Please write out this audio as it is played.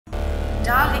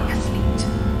Dalek fleet.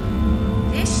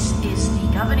 This is the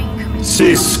governing committee.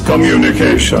 Cease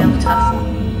communication. Delta.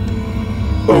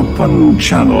 Open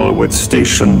channel with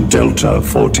station Delta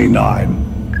 49.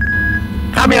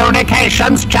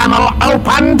 Communications channel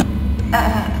opened.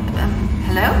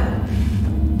 Hello?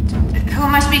 Who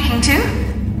am I speaking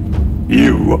to?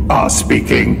 You are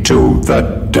speaking to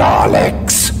the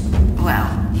Daleks. Well,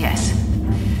 yes.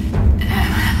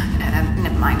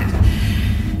 Never mind.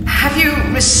 Have you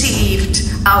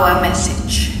received our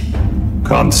message?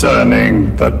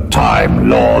 Concerning the Time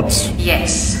Lords,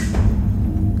 Yes.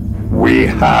 we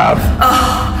have...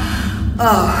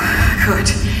 Oh, good.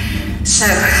 So,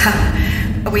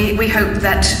 we hope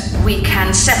that we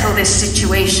can settle this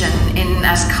situation in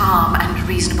as calm and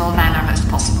reasonable manner as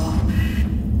possible.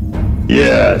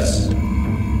 Yes.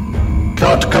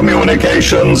 Cut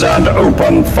communications and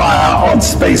open fire on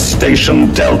Space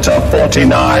Station Delta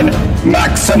 49.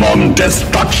 Maximum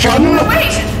destruction!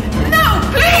 Wait! No,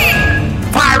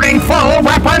 please! Firing full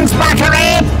weapons battery.